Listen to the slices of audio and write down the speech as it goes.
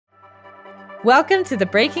Welcome to the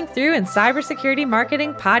Breaking Through in Cybersecurity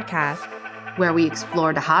Marketing podcast, where we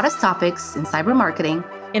explore the hottest topics in cyber marketing,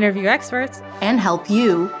 interview experts, and help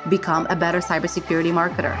you become a better cybersecurity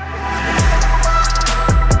marketer.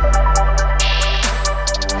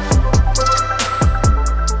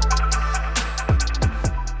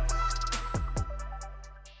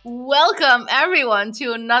 Welcome, everyone,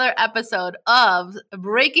 to another episode of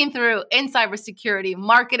Breaking Through in Cybersecurity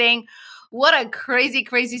Marketing. What a crazy,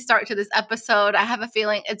 crazy start to this episode. I have a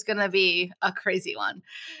feeling it's going to be a crazy one.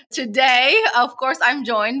 Today, of course, I'm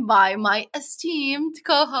joined by my esteemed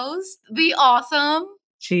co-host, the awesome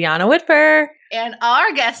Gianna Whitfer. And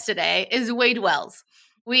our guest today is Wade Wells.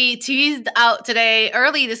 We teased out today,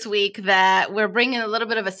 early this week, that we're bringing a little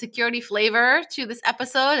bit of a security flavor to this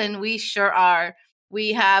episode, and we sure are.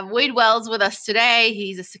 We have Wade Wells with us today.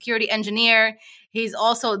 He's a security engineer. He's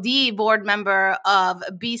also the board member of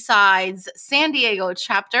B-Sides San Diego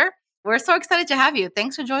chapter. We're so excited to have you.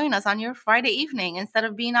 Thanks for joining us on your Friday evening instead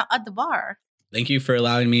of being out at the bar. Thank you for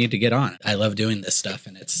allowing me to get on. I love doing this stuff,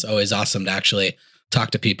 and it's always awesome to actually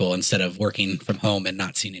talk to people instead of working from home and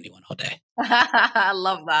not seeing anyone all day. I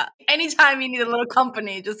love that. Anytime you need a little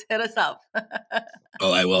company, just hit us up.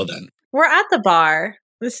 Oh, I will then. We're at the bar.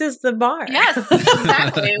 This is the bar. Yes,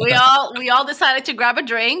 exactly. We all decided to grab a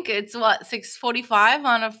drink. It's 6:45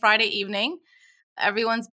 on a Friday evening.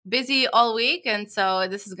 Everyone's busy all week, and so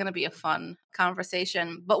this is going to be a fun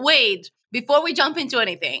conversation. But Wade, before we jump into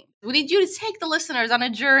anything, we need you to take the listeners on a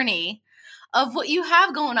journey of what you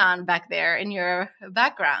have going on back there in your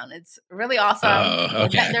background. It's really awesome. Oh,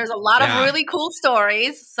 okay. There's a lot of really cool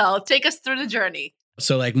stories. So take us through the journey.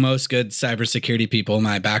 So like most good cybersecurity people,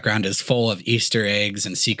 my background is full of Easter eggs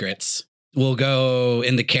and secrets. We'll go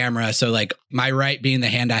in the camera. So like my right being the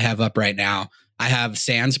hand I have up right now, I have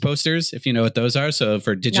SANS posters, if you know what those are. So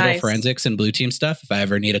for digital forensics and blue team stuff, if I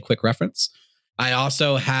ever need a quick reference. I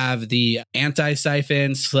also have the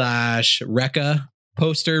anti-siphon / Rekka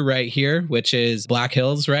poster right here, which is Black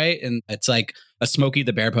Hills, right? And it's like a Smokey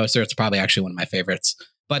the Bear poster. It's probably actually one of my favorites.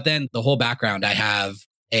 But then the whole background, I have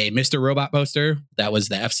a Mr. Robot poster. That was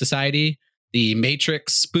the F Society, the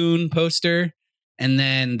Matrix Spoon poster, and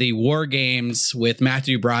then the War Games with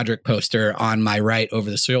Matthew Broderick poster on my right over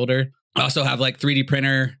the shoulder. I also have like 3D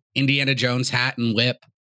printer, Indiana Jones hat and whip.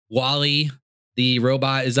 Wally, the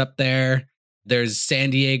robot, is up there. There's San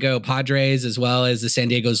Diego Padres as well as the San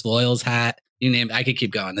Diego's Loyals hat. You name it. I could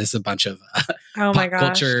keep going. This is a bunch of pop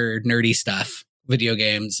culture nerdy stuff, video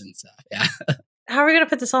games and stuff. Yeah. How are we going to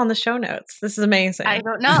put this all in the show notes? This is amazing. I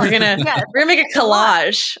don't know. We're going to make a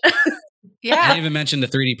collage. Yeah. I didn't even mention the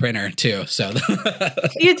 3D printer too. So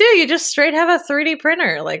You do. You just straight have a 3D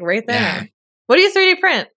printer like right there. Yeah. What do you 3D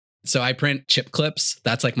print? So I print chip clips.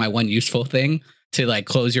 That's like my one useful thing to like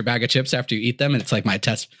close your bag of chips after you eat them. And it's like my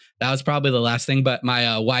test. That was probably the last thing. But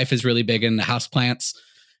my wife is really big into houseplants.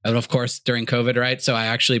 And of course, during COVID, right? So I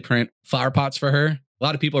actually print flower pots for her. A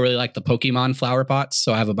lot of people really like the Pokemon flower pots.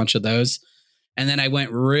 So I have a bunch of those. And then I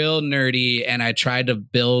went real nerdy and I tried to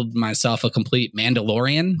build myself a complete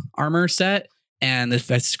Mandalorian armor set. And if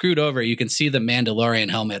I screwed over, you can see the Mandalorian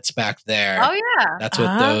helmets back there. Oh, yeah. That's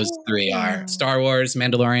what those three are. Star Wars,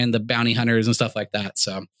 Mandalorian, the bounty hunters and stuff like that.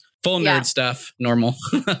 So full nerd stuff, normal.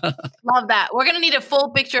 Love that. We're going to need a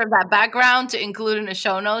full picture of that background to include in the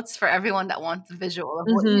show notes for everyone that wants a visual of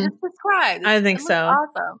what you just described. I think so.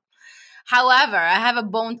 Awesome. However, I have a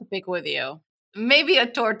bone to pick with you. Maybe a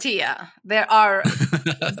tortilla. There are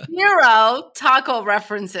 0 taco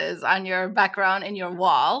references on your background in your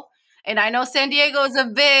wall. And I know San Diego is a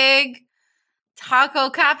big taco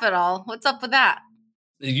capital. What's up with that?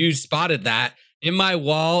 You spotted that. In my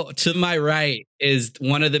wall to my right is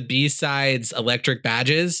one of the B-Sides electric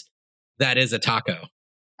badges. That is a taco.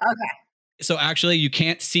 Okay. So actually you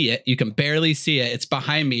can't see it. You can barely see it. It's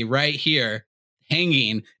behind me right here.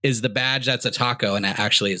 Hanging is the badge that's a taco, and it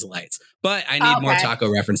actually is lights. But I need more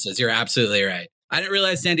taco references. You're absolutely right. I didn't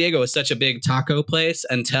realize San Diego was such a big taco place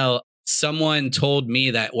until someone told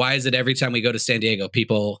me that why is it every time we go to San Diego,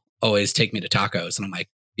 people always take me to tacos? And I'm like,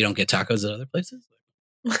 you don't get tacos at other places?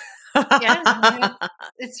 Yeah,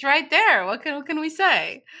 it's right there. What can we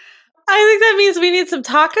say? I think that means we need some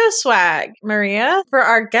taco swag, Maria. For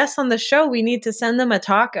our guests on the show, we need to send them a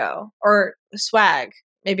taco or swag.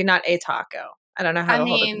 Maybe not a taco. I don't know how to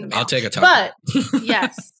hold it. I'll take a taco. But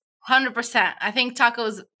yes, 100%. I think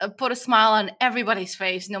tacos put a smile on everybody's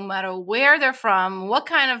face, no matter where they're from, what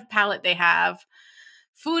kind of palate they have.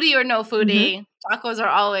 Foodie or no foodie, tacos are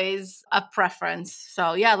always a preference.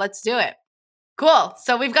 So yeah, let's do it. Cool.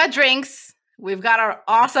 So we've got drinks. We've got our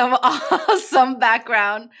awesome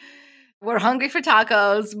background. We're hungry for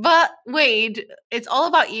tacos. But Wade, it's all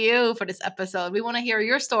about you for this episode. We want to hear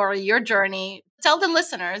your story, your journey. Tell the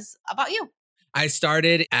listeners about you. I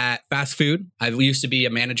started at fast food. I used to be a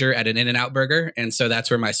manager at an In-N-Out Burger. And so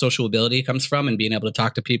that's where my social ability comes from, and being able to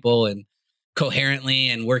talk to people and coherently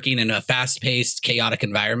and working in a fast-paced, chaotic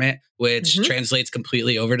environment, which translates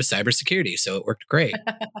completely over to cybersecurity. So it worked great.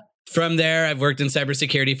 From there, I've worked in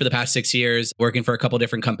cybersecurity for the past 6 years, working for a couple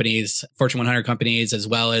different companies, Fortune 100 companies, as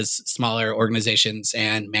well as smaller organizations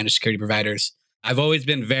and managed security providers. I've always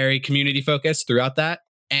been very community focused throughout that,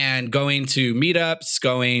 and going to meetups,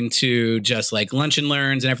 going to just like lunch and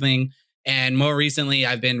learns and everything. And more recently,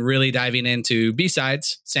 I've been really diving into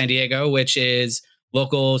B-Sides San Diego, which is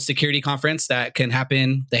local security conference that can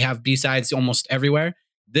happen. They have B-Sides almost everywhere.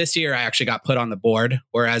 This year, I actually got put on the board,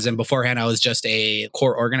 whereas in beforehand, I was just a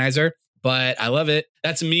core organizer, but I love it.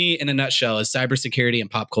 That's me in a nutshell, is cybersecurity and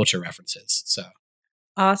pop culture references. So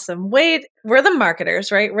awesome. Wade, we're the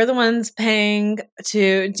marketers, right? We're the ones paying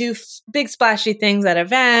to do big splashy things at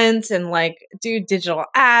events and like do digital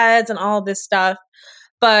ads and all this stuff.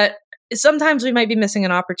 But sometimes we might be missing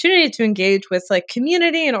an opportunity to engage with like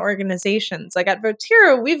community and organizations. Like at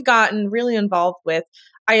Votiro, we've gotten really involved with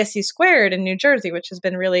ISC Squared in New Jersey, which has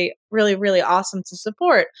been really, really, really awesome to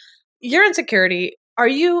support. You're in security. Are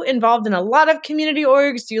you involved in a lot of community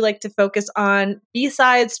orgs? Do you like to focus on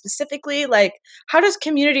B-Sides specifically? Like, how does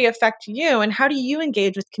community affect you, and how do you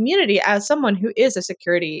engage with community as someone who is a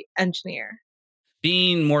security engineer?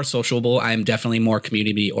 Being more sociable, I'm definitely more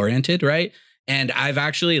community oriented, right? And I've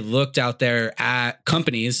actually looked out there at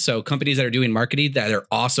companies, so companies that are doing marketing that are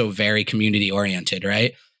also very community oriented,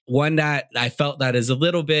 right? One that I felt that is a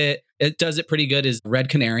little bit, it does it pretty good, is Red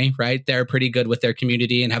Canary, right? They're pretty good with their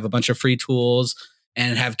community and have a bunch of free tools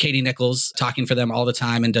and have Katie Nichols talking for them all the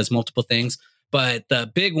time and does multiple things. But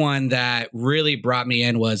the big one that really brought me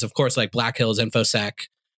in was, of course, like Black Hills InfoSec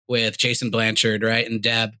with Jason Blanchard, right? And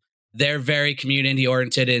Deb. They're very community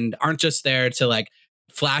oriented and aren't just there to like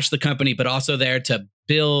flash the company, but also there to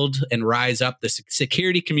build and rise up the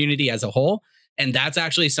security community as a whole. And that's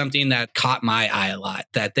actually something that caught my eye a lot,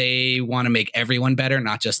 that they want to make everyone better,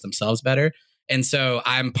 not just themselves better. And so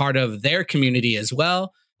I'm part of their community as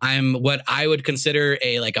well. I'm what I would consider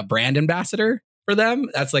a brand ambassador for them.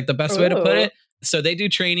 That's like the best way to put it. So they do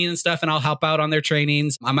training and stuff, and I'll help out on their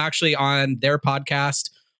trainings. I'm actually on their podcast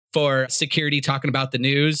for security, talking about the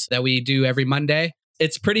news that we do every Monday.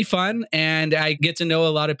 It's pretty fun, and I get to know a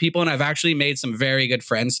lot of people, and I've actually made some very good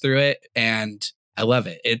friends through it, and I love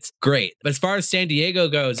it. It's great. But as far as San Diego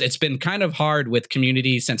goes, it's been kind of hard with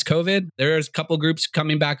community since COVID. There's a couple groups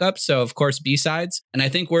coming back up. So, of course, B-Sides. And I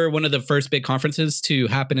think we're one of the first big conferences to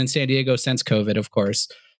happen in San Diego since COVID, of course.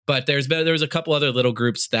 But there was a couple other little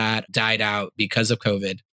groups that died out because of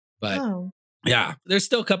COVID. But yeah, there's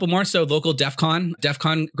still a couple more. So local DEF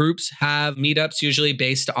CON groups have meetups usually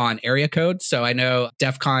based on area code. So I know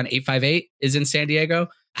DEF CON 858 is in San Diego.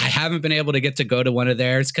 I haven't been able to get to go to one of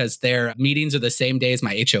theirs because their meetings are the same day as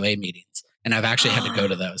my HOA meetings. And I've actually had to go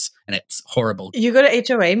to those, and it's horrible. You go to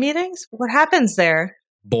HOA meetings? What happens there?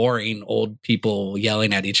 Boring old people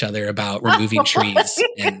yelling at each other about removing trees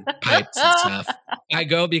and pipes and stuff. I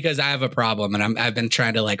go because I have a problem, and I've been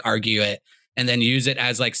trying to like argue it and then use it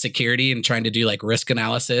as like security and trying to do like risk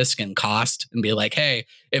analysis and cost and be like, hey,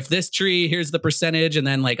 if this tree, here's the percentage. And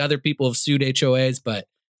then like other people have sued HOAs, but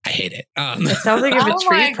I hate it. It sounds like you have a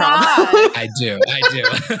tree problem. I do.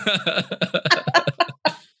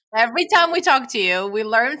 Every time we talk to you, we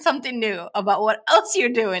learn something new about what else you're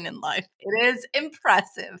doing in life. It is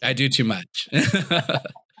impressive. I do too much.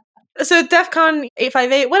 So DEF CON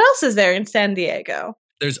 858, what else is there in San Diego?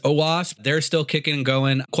 There's OWASP. They're still kicking and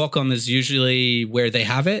going. Qualcomm is usually where they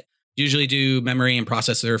have it. Usually do memory and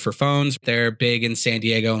processor for phones. They're big in San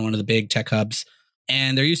Diego and one of the big tech hubs.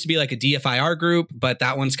 And there used to be like a DFIR group, but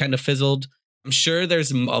that one's kind of fizzled. I'm sure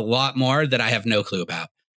there's a lot more that I have no clue about.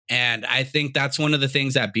 And I think that's one of the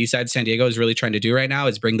things that B-Sides San Diego is really trying to do right now,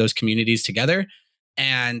 is bring those communities together.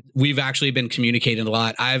 And we've actually been communicating a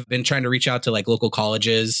lot. I've been trying to reach out to like local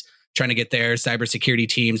colleges, trying to get their cybersecurity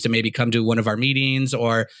teams to maybe come to one of our meetings,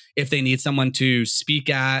 or if they need someone to speak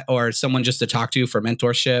at or someone just to talk to for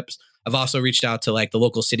mentorships. I've also reached out to like the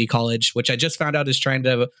local city college, which I just found out is trying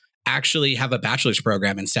to actually have a bachelor's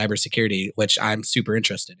program in cybersecurity, which I'm super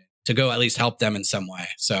interested in, to go at least help them in some way.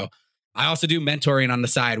 So I also do mentoring on the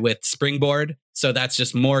side with Springboard. So that's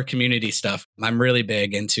just more community stuff. I'm really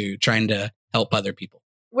big into trying to help other people.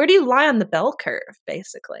 Where do you lie on the bell curve,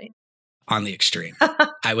 basically? On the extreme.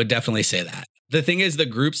 I would definitely say that. The thing is, the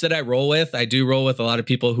groups that I roll with, I do roll with a lot of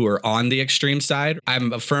people who are on the extreme side.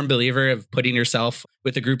 I'm a firm believer of putting yourself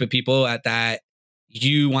with a group of people at that,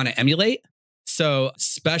 you want to emulate. So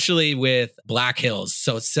especially with Black Hills.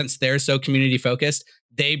 So since they're so community focused,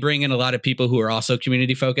 they bring in a lot of people who are also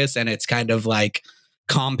community focused. And it's kind of like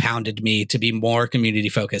compounded me to be more community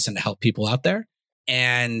focused and to help people out there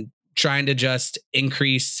and trying to just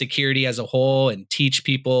increase security as a whole and teach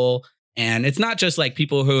people. And it's not just like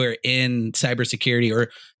people who are in cybersecurity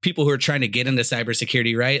or people who are trying to get into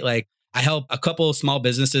cybersecurity, right? Like I help a couple of small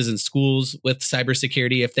businesses and schools with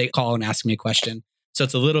cybersecurity if they call and ask me a question. So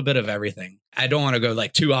it's a little bit of everything. I don't want to go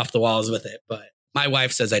like too off the walls with it, but my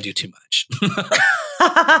wife says I do too much.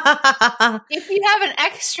 If you have an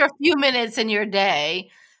extra few minutes in your day,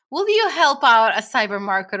 will you help out a cyber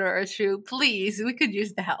marketer or two? Please, we could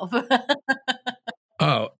use the help.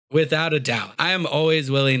 Oh, without a doubt. I am always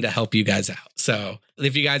willing to help you guys out. So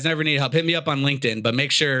if you guys never need help, hit me up on LinkedIn, but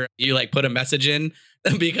make sure you like put a message in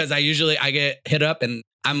because I get hit up and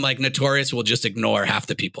I'm like notorious will just ignore half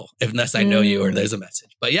the people unless I know you or there's a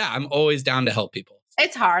message. But yeah, I'm always down to help people.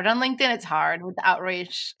 It's hard on LinkedIn. It's hard with the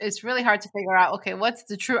outreach. It's really hard to figure out, okay, what's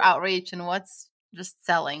the true outreach and what's just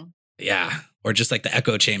selling. Yeah. Or just like the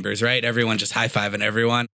echo chambers, right? Everyone just high-fiving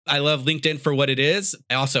everyone. I love LinkedIn for what it is.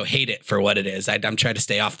 I also hate it for what it is. I'm trying to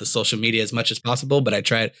stay off the social media as much as possible, but I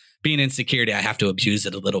try being in security. I have to abuse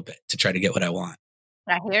it a little bit to try to get what I want.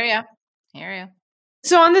 I hear you. Hear you.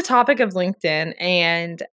 So on the topic of LinkedIn,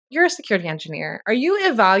 and you're a security engineer, are you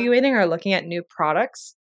evaluating or looking at new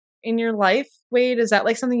products in your life, Wade? Is that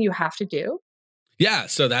like something you have to do? Yeah,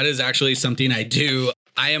 so that is actually something I do.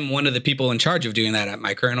 I am one of the people in charge of doing that at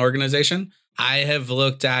my current organization. I have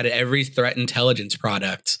looked at every threat intelligence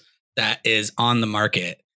product that is on the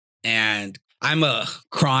market. And I'm a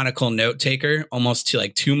chronicle note taker, almost to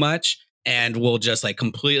like too much, and will just like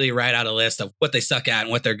completely write out a list of what they suck at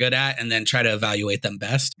and what they're good at, and then try to evaluate them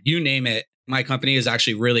best. You name it. My company is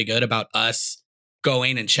actually really good about us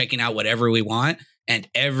going and checking out whatever we want. And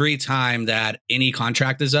every time that any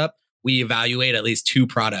contract is up, we evaluate at least 2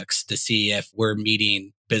 products to see if we're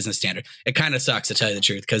meeting business standard. It kind of sucks to tell you the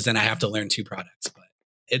truth because then I have to learn 2 products, but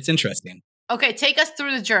it's interesting. Okay, take us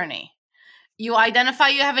through the journey. You identify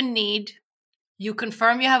you have a need. You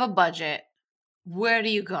confirm you have a budget. Where do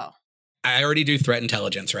you go? I already do threat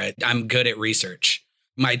intelligence, right? I'm good at research.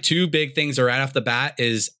 My 2 big things right off the bat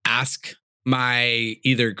is ask my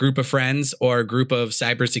either group of friends or group of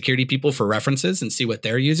cybersecurity people for references and see what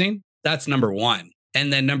they're using. That's number 1.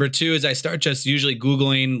 And then number 2 is I start just usually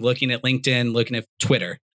Googling, looking at LinkedIn, looking at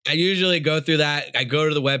Twitter. I usually go through that. I go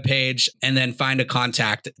to the webpage and then find a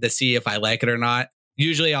contact to see if I like it or not.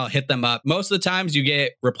 Usually I'll hit them up. Most of the times you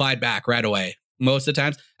get replied back right away. Most of the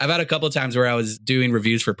times. I've had a couple of times where I was doing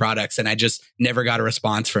reviews for products and I just never got a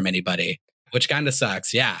response from anybody, which kind of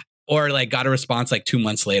sucks. Yeah. Or like got a response like 2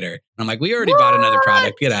 months later. I'm like, we already bought another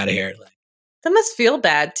product. Get out of here. Like, that must feel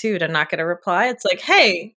bad too to not get a reply. It's like,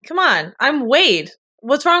 hey, come on, I'm Wade.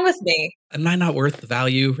 What's wrong with me? Am I not worth the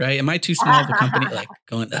value, right? Am I too small of a company? Like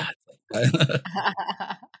going that.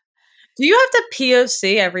 Do you have to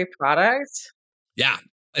POC every product? Yeah.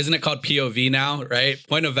 Isn't it called POV now, right?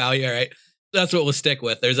 Point of value, right? That's what we'll stick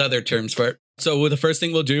with. There's other terms for it. So the first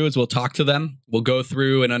thing we'll do is we'll talk to them. We'll go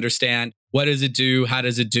through and understand what does it do? How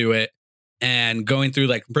does it do it? And going through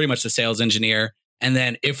like pretty much the sales engineer. And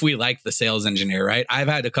then if we like the sales engineer, right? I've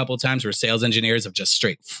had a couple of times where sales engineers have just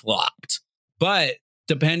straight flopped. But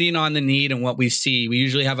depending on the need and what we see, we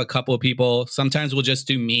usually have a couple of people. Sometimes we'll just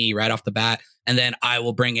do me right off the bat. And then I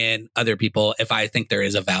will bring in other people if I think there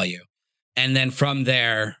is a value. And then from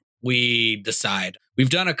there, we decide. We've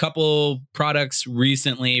done a couple products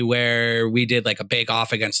recently where we did like a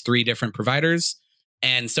bake-off against 3 different providers.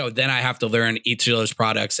 And so then I have to learn each of those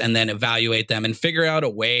products and then evaluate them and figure out a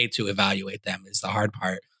way to evaluate them is the hard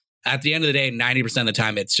part. At the end of the day, 90% of the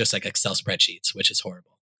time, it's just like Excel spreadsheets, which is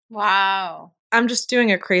horrible. Wow. I'm just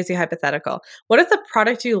doing a crazy hypothetical. What if the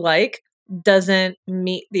product you like doesn't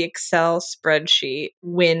meet the Excel spreadsheet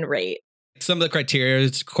win rate? Some of the criteria,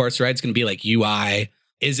 of course, right? It's going to be like UI.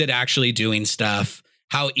 Is it actually doing stuff?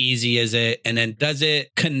 How easy is it? And then does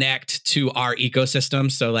it connect to our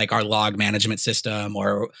ecosystem? So like our log management system,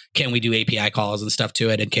 or can we do API calls and stuff to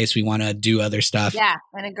it in case we want to do other stuff? Yeah,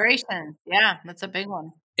 integration. Yeah, that's a big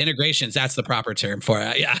one. Integrations, that's the proper term for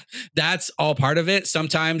it. Yeah, that's all part of it.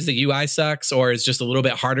 Sometimes the UI sucks or is just a little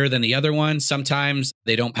bit harder than the other one. Sometimes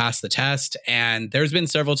they don't pass the test. And there's been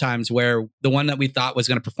several times where the one that we thought was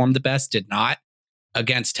going to perform the best did not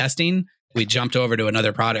against testing. We jumped over to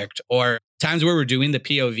another product, or times where we're doing the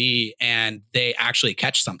POV and they actually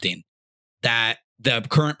catch something that the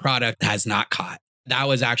current product has not caught. That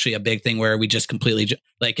was actually a big thing where we just completely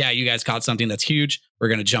like, yeah, you guys caught something that's huge. We're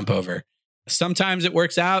going to jump over. Sometimes it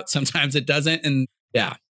works out. Sometimes it doesn't. And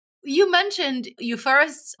yeah. You mentioned you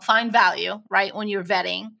first find value, right, when you're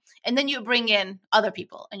vetting, and then you bring in other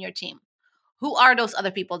people in your team. Who are those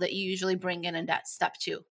other people that you usually bring in that step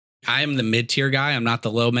two? I'm the mid-tier guy. I'm not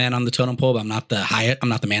the low man on the totem pole, but I'm not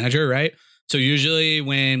the manager, right? So usually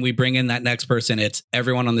when we bring in that next person, it's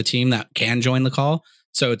everyone on the team that can join the call.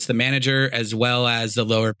 So it's the manager as well as the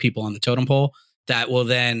lower people on the totem pole that will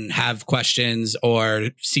then have questions or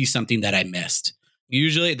see something that I missed.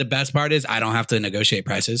 Usually the best part is I don't have to negotiate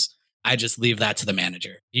prices. I just leave that to the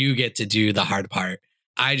manager. You get to do the hard part.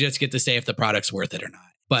 I just get to say if the product's worth it or not.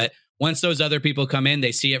 But once those other people come in,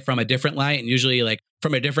 they see it from a different light and usually like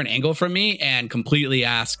from a different angle from me and completely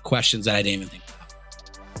ask questions that I didn't even think about.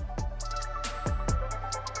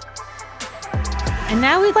 And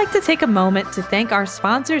now we'd like to take a moment to thank our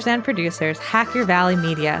sponsors and producers, Hacker Valley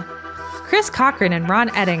Media. Chris Cochran and Ron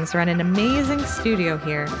Eddings run an amazing studio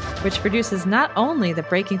here, which produces not only the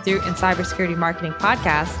Breaking Through in Cybersecurity Marketing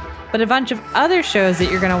podcast, but a bunch of other shows that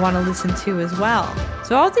you're going to want to listen to as well.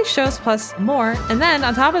 So all these shows plus more, and then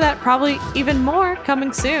on top of that, probably even more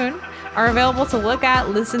coming soon, are available to look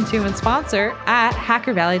at, listen to, and sponsor at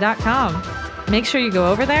hackervalley.com. Make sure you go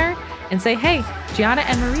over there and say, hey, Gianna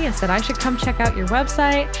and Maria said I should come check out your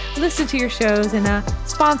website, listen to your shows, and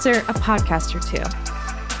sponsor a podcast or two.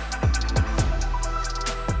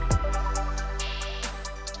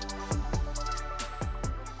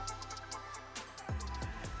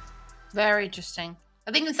 Very interesting.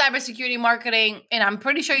 I think in cybersecurity marketing, and I'm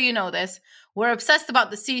pretty sure you know this, we're obsessed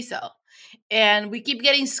about the CISO. And we keep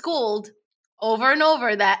getting schooled over and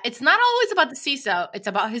over that it's not always about the CISO. It's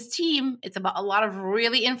about his team. It's about a lot of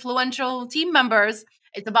really influential team members.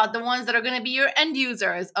 It's about the ones that are going to be your end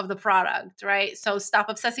users of the product, right? So stop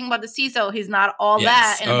obsessing about the CISO. He's not all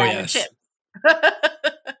that in a bag of chips.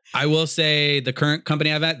 I will say the current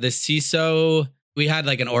company I've at, the CISO, we had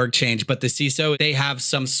like an org change, but the CISO, they have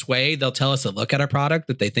some sway. They'll tell us to look at our product,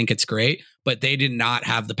 that they think it's great, but they did not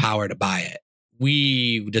have the power to buy it.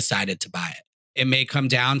 We decided to buy it. It may come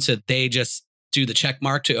down to they just do the check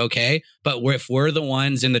mark to okay, but if we're the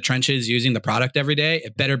ones in the trenches using the product every day,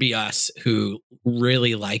 it better be us who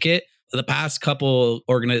really like it. The past couple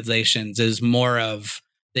organizations is more of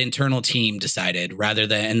the internal team decided rather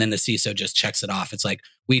than, and then the CISO just checks it off. It's like,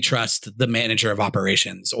 we trust the manager of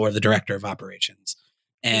operations or the director of operations.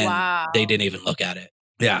 And they didn't even look at it.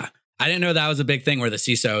 Yeah. I didn't know that was a big thing where the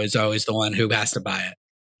CISO is always the one who has to buy it.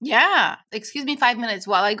 Yeah. Excuse me 5 minutes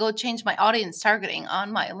while I go change my audience targeting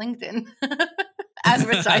on my LinkedIn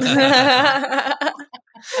advertising.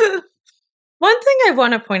 One thing I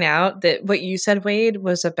want to point out that what you said, Wade,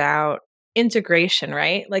 was about integration,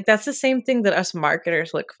 right? Like that's the same thing that us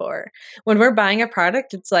marketers look for. When we're buying a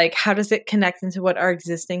product, it's like, how does it connect into what our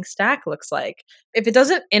existing stack looks like? If it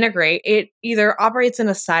doesn't integrate, it either operates in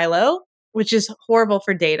a silo, which is horrible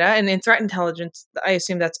for data. And in threat intelligence, I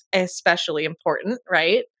assume that's especially important,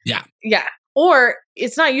 right? Yeah. Yeah. Or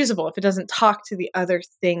it's not usable if it doesn't talk to the other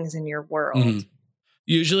things in your world. Mm-hmm.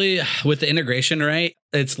 Usually with the integration, right,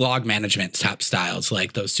 it's log management type styles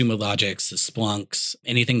like those Sumo Logics, the Splunks,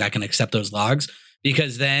 anything that can accept those logs,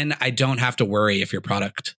 because then I don't have to worry if your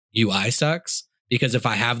product UI sucks, because if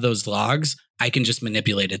I have those logs, I can just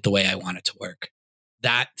manipulate it the way I want it to work.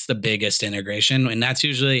 That's the biggest integration. And that's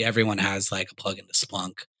usually everyone has like a plugin to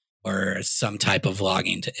Splunk or some type of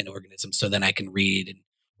logging to an organism. So then I can read and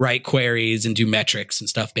write queries and do metrics and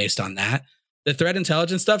stuff based on that. The threat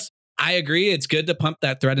intelligence stuff, I agree. It's good to pump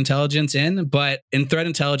that threat intelligence in, but in threat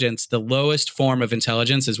intelligence, the lowest form of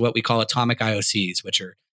intelligence is what we call atomic IOCs, which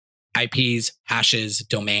are IPs, hashes,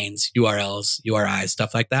 domains, URLs, URIs,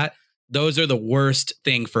 stuff like that. Those are the worst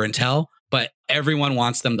thing for intel, but everyone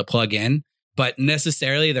wants them to plug in, but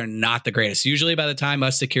necessarily they're not the greatest. Usually by the time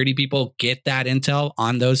us security people get that intel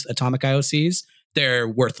on those atomic IOCs, they're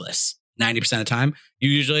worthless 90% of the time.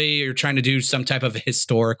 Usually you're trying to do some type of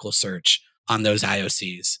historical search on those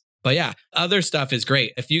IOCs. But yeah, other stuff is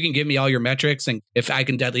great. If you can give me all your metrics and if I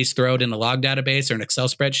can at least throw it in a log database or an Excel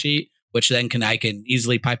spreadsheet, which then I can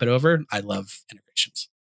easily pipe it over. I love integrations.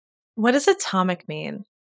 What does atomic mean?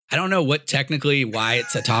 I don't know why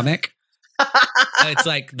it's atomic. It's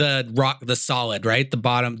like the rock, the solid, right? The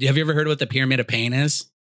bottom. Have you ever heard what the pyramid of pain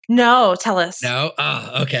is? No, tell us. No?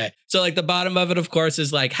 Oh, okay. So like the bottom of it, of course,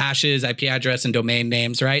 is like hashes, IP address, and domain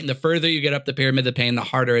names, right? And the further you get up the pyramid of pain, the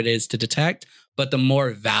harder it is to detect, but the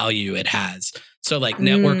more value it has. So like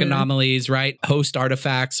network anomalies, right? Host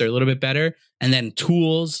artifacts are a little bit better. And then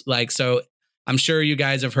tools, like, so I'm sure you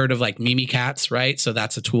guys have heard of like Mimikatz, right? So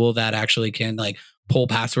that's a tool that actually can like pull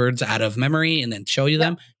passwords out of memory and then show you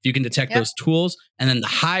them. If you can detect those tools. And then the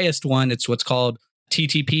highest one, it's what's called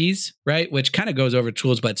TTPs, right? Which kind of goes over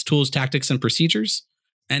tools, but it's tools, tactics, and procedures.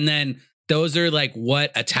 And then those are like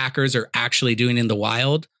what attackers are actually doing in the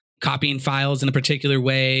wild, copying files in a particular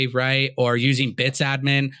way, right? Or using bits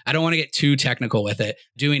admin. I don't want to get too technical with it.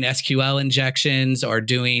 Doing SQL injections or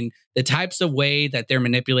doing the types of way that they're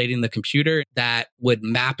manipulating the computer that would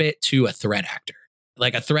map it to a threat actor.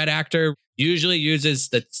 Like a threat actor usually uses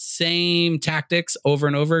the same tactics over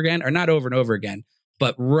and over again, or not over and over again,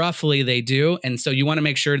 but roughly they do. And so you want to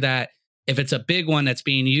make sure that if it's a big one that's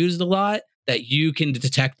being used a lot, that you can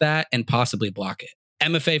detect that and possibly block it.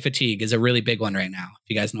 MFA fatigue is a really big one right now, if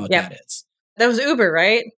you guys know what that is. That was Uber,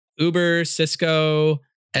 right? Uber, Cisco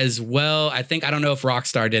as well. I don't know if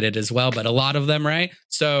Rockstar did it as well, but a lot of them, right?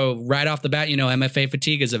 So right off the bat, MFA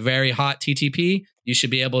fatigue is a very hot TTP. You should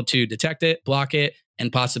be able to detect it, block it,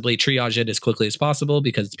 and possibly triage it as quickly as possible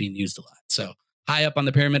because it's being used a lot. So high up on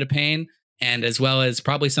the pyramid of pain, and as well as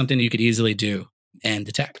probably something you could easily do and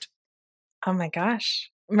detect. Oh my gosh.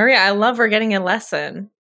 Maria, I love we're getting a lesson.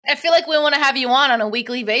 I feel like we want to have you on a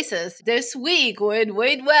weekly basis. This week with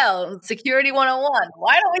Wade Wells, Security 101.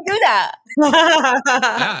 Why don't we do that?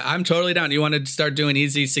 Yeah, I'm totally down. You want to start doing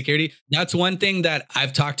easy security? That's one thing that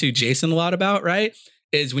I've talked to Jason a lot about, right?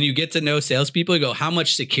 Is when you get to know salespeople, you go, how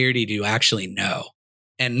much security do you actually know?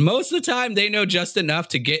 And most of the time, they know just enough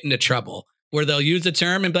to get into trouble, where they'll use a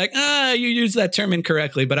term and be like, you used that term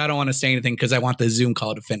incorrectly, but I don't want to say anything because I want the Zoom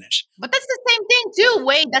call to finish. But that's the same thing too,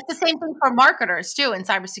 Wade. That's the same thing for marketers too in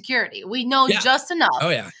cybersecurity. We know just enough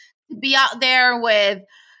to be out there with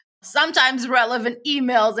sometimes relevant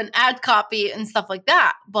emails and ad copy and stuff like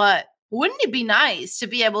that. But wouldn't it be nice to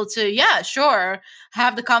be able to,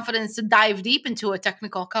 have the confidence to dive deep into a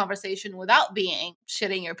technical conversation without being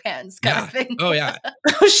shitting your pants kind of thing? Oh, yeah.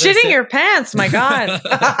 Shitting your pants, my God.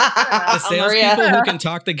 The salespeople who can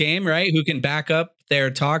talk the game, right? Who can back up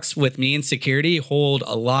their talks with me in security hold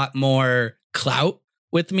a lot more clout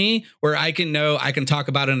with me, where I can talk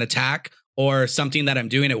about an attack or something that I'm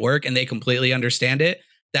doing at work and they completely understand it.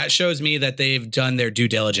 That shows me that they've done their due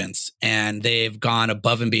diligence and they've gone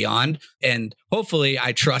above and beyond. And hopefully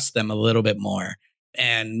I trust them a little bit more.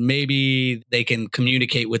 And maybe they can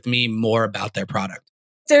communicate with me more about their product.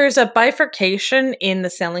 There's a bifurcation in the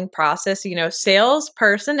selling process,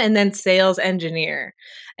 salesperson and then sales engineer.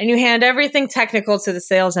 And you hand everything technical to the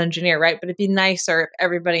sales engineer, right? But it'd be nicer if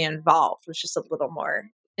everybody involved was just a little more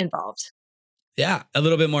involved. Yeah, a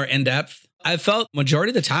little bit more in-depth. I felt majority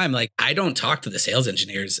of the time, like I don't talk to the sales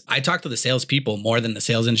engineers. I talk to the salespeople more than the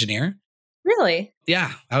sales engineer. Really?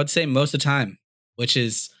 Yeah, I would say most of the time, which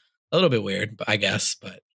is a little bit weird, I guess.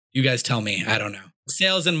 But you guys tell me. I don't know.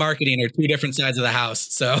 Sales and marketing are two different sides of the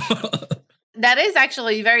house. So that is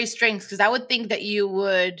actually very strange because I would think that you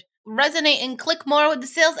would resonate and click more with the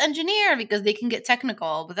sales engineer because they can get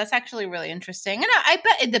technical, but that's actually really interesting. And I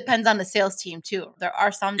bet it depends on the sales team too. There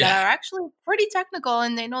are some that are actually pretty technical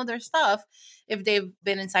and they know their stuff if they've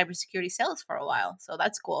been in cybersecurity sales for a while. So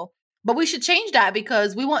that's cool. But we should change that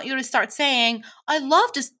because we want you to start saying, I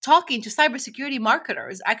love just talking to cybersecurity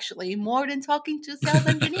marketers, actually, more than talking to sales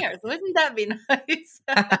engineers. Wouldn't that be nice?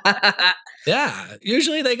 Yeah.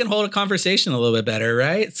 Usually they can hold a conversation a little bit better,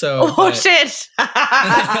 right? So, shit. There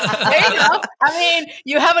you go. I mean,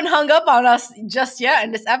 you haven't hung up on us just yet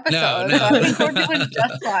in this episode. No. So I think we're doing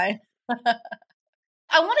just fine.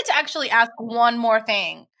 I wanted to actually ask one more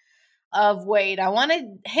thing of Wade. I wanted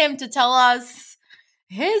him to tell us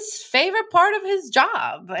his favorite part of his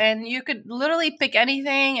job. And you could literally pick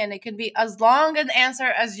anything and it could be as long an answer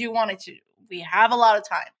as you wanted to. We have a lot of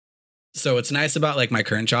time. So what's nice about like my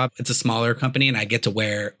current job, it's a smaller company and I get to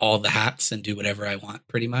wear all the hats and do whatever I want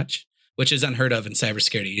pretty much, which is unheard of in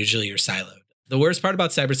cybersecurity. Usually you're siloed. The worst part about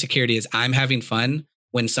cybersecurity is I'm having fun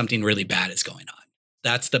when something really bad is going on.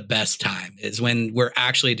 That's the best time, is when we're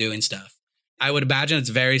actually doing stuff. I would imagine it's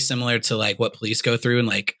very similar to like what police go through and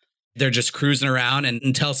like they're just cruising around and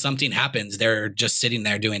until something happens, they're just sitting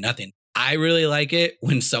there doing nothing. I really like it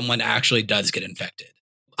when someone actually does get infected.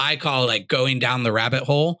 I call it like going down the rabbit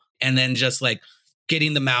hole and then just like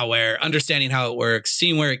getting the malware, understanding how it works,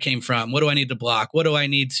 seeing where it came from. What do I need to block? What do I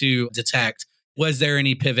need to detect? Was there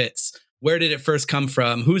any pivots? Where did it first come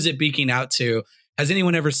from? Who's it beaking out to? Has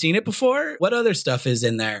anyone ever seen it before? What other stuff is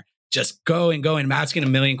in there? Just going, asking a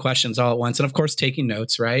million questions all at once. And of course, taking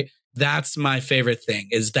notes, right? That's my favorite thing,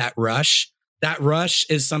 is that rush. That rush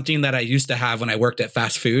is something that I used to have when I worked at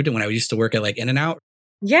fast food and when I used to work at like In-N-Out.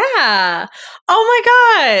 Yeah. Oh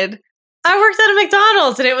my God. I worked at a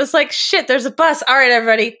McDonald's and it was like, shit, there's a bus. All right,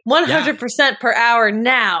 everybody, 100% per hour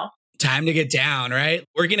now. Time to get down, right?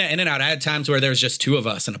 Working at In-N-Out, I had times where there was just two of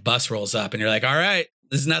us and a bus rolls up and you're like, all right,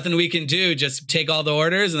 there's nothing we can do. Just take all the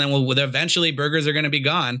orders and then eventually burgers are going to be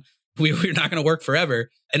gone. We're not going to work forever.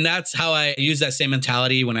 And that's how I use that same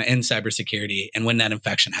mentality when I'm in cybersecurity and when that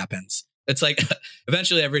infection happens. It's like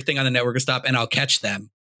eventually everything on the network will stop and I'll catch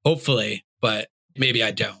them, hopefully, but maybe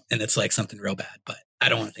I don't. And it's like something real bad, but I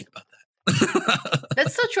don't want to think about that.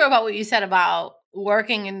 That's so true about what you said about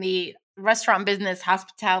working in the restaurant business,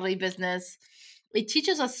 hospitality business. It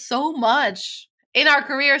teaches us so much in our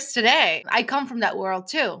careers today. I come from that world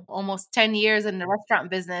too, almost 10 years in the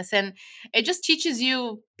restaurant business. And it just teaches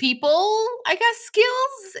you people, I guess,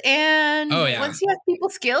 skills. And once you have people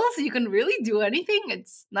skills, you can really do anything.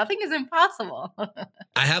 Nothing is impossible.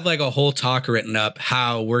 I have like a whole talk written up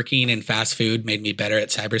how working in fast food made me better at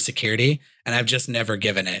cybersecurity. And I've just never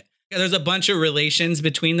given it. There's a bunch of relations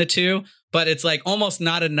between the two, but it's like almost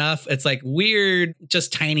not enough. It's like weird,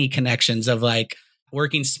 just tiny connections of like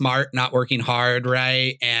working smart, not working hard,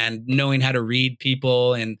 right? And knowing how to read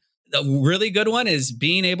people. And the really good one is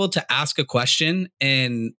being able to ask a question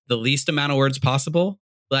in the least amount of words possible.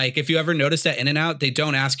 Like if you ever notice that In-N-Out, they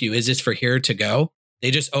don't ask you, is this for here to go?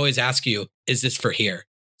 They just always ask you, is this for here?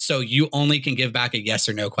 So you only can give back a yes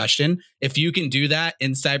or no question. If you can do that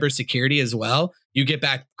in cybersecurity as well, you get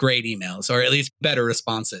back great emails or at least better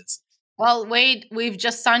responses. Well, Wade, we've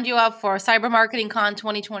just signed you up for Cyber Marketing Con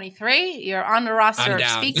 2023. You're on the roster of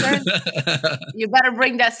speakers. You better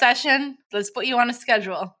bring that session. Let's put you on a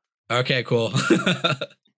schedule. Okay, cool.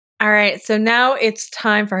 All right. So now it's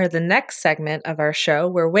time for the next segment of our show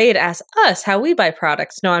where Wade asks us how we buy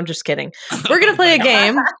products. No, I'm just kidding. We're going to play a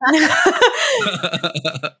game.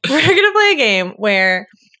 We're going to play a game where,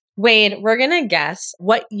 Wade, we're going to guess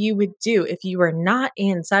what you would do if you were not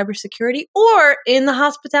in cybersecurity or in the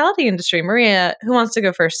hospitality industry. Maria, who wants to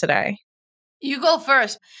go first today? You go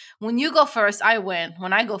first. When you go first, I win.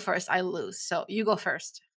 When I go first, I lose. So you go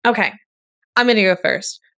first. Okay. I'm going to go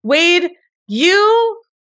first. Wade, you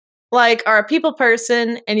are a people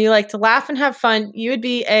person and you like to laugh and have fun. You would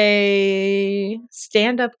be a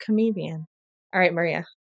stand-up comedian. All right, Maria.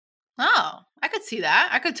 Oh, I could see that.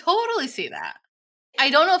 I could totally see that. I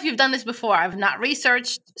don't know if you've done this before. I've not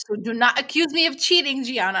researched, so do not accuse me of cheating,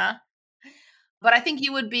 Gianna. But I think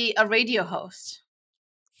you would be a radio host.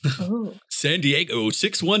 Ooh. San Diego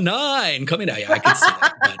 619 coming out. Yeah, I can see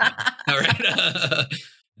that. All right.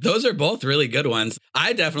 Those are both really good ones.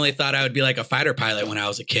 I definitely thought I would be like a fighter pilot when I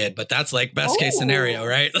was a kid, but that's like best case scenario,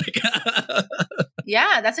 right?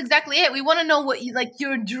 Yeah, that's exactly it. We want to know what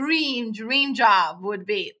your dream job would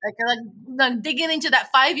be. Like digging into that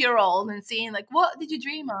 5-year-old and seeing what did you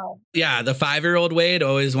dream of? Yeah, the 5-year-old Wade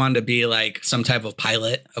always wanted to be like some type of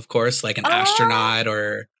pilot, of course, like an astronaut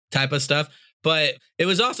or type of stuff. But it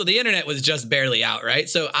was also the internet was just barely out, right?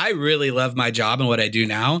 So I really love my job and what I do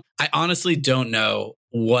now. I honestly don't know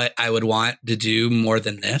what I would want to do more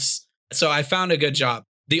than this. So I found a good job.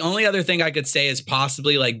 The only other thing I could say is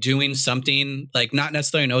possibly like doing something, like not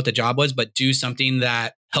necessarily know what the job was, but do something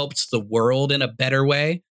that helps the world in a better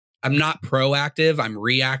way. I'm not proactive. I'm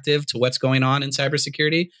reactive to what's going on in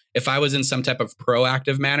cybersecurity. If I was in some type of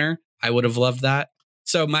proactive manner, I would have loved that.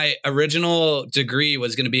 So my original degree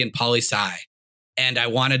was going to be in poli-sci, and I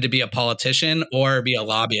wanted to be a politician or be a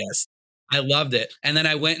lobbyist. I loved it. And then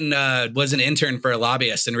I went and was an intern for a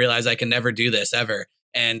lobbyist and realized I can never do this ever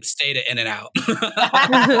and stayed at In-N-Out.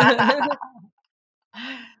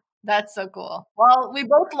 That's so cool. Well, we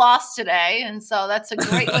both lost today. And so that's a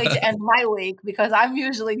great way to end my week because I'm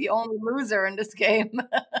usually the only loser in this game.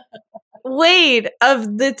 Wade,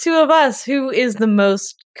 of the two of us, who is the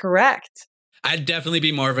most correct? I'd definitely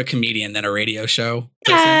be more of a comedian than a radio show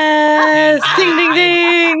person. Yes! Ding, ding,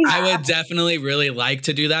 ding! I would definitely really like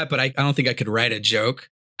to do that, but I don't think I could write a joke.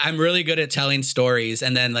 I'm really good at telling stories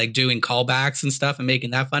and then like doing callbacks and stuff and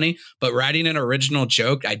making that funny. But writing an original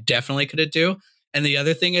joke, I definitely couldn't do. And the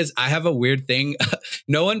other thing is I have a weird thing.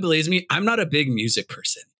 No one believes me. I'm not a big music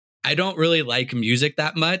person. I don't really like music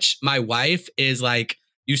that much. My wife is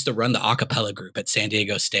used to run the a cappella group at San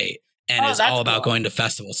Diego State. And is all about going to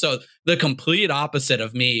festivals. So the complete opposite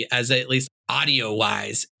of me, as at least audio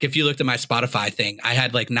wise. If you looked at my Spotify thing, I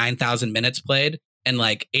had 9,000 minutes played, and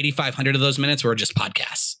 8,500 of those minutes were just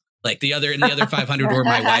podcasts. The other 500 were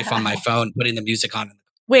my wife on my phone putting the music on.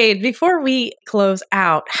 Wade, before we close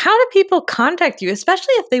out, how do people contact you,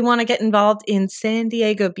 especially if they want to get involved in San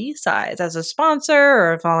Diego B-Sides as a sponsor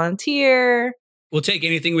or a volunteer? We'll take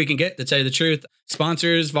anything we can get, to tell you the truth.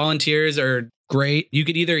 Sponsors, volunteers are great. You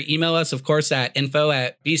could either email us, of course, at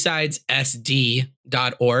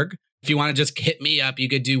info@bsidessd.org. If you want to just hit me up, you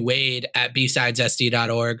could do Wade at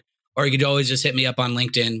bsidessd.org, or you could always just hit me up on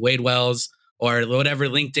LinkedIn, Wade Wells, or whatever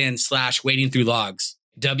LinkedIn /wading through logs,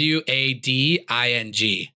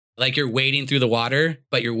 WADING. Like you're wading through the water,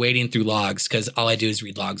 but you're wading through logs because all I do is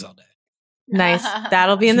read logs all Nice.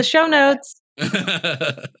 That'll be in the show notes.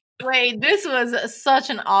 day. Wait, this was such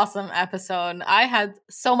an awesome episode. I had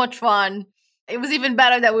so much fun. It was even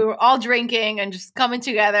better that we were all drinking and just coming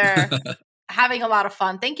together, having a lot of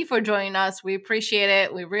fun. Thank you for joining us. We appreciate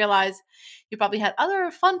it. We realize you probably had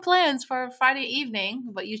other fun plans for Friday evening,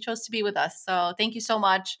 but you chose to be with us. So thank you so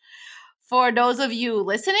much. For those of you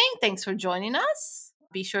listening, thanks for joining us.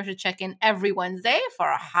 Be sure to check in every Wednesday for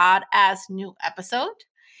a hot ass new episode.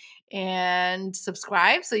 And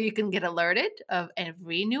subscribe so you can get alerted of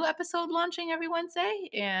every new episode launching every Wednesday.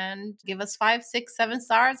 And give us 5, 6, 7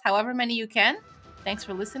 stars, however many you can. Thanks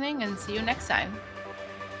for listening and see you next time.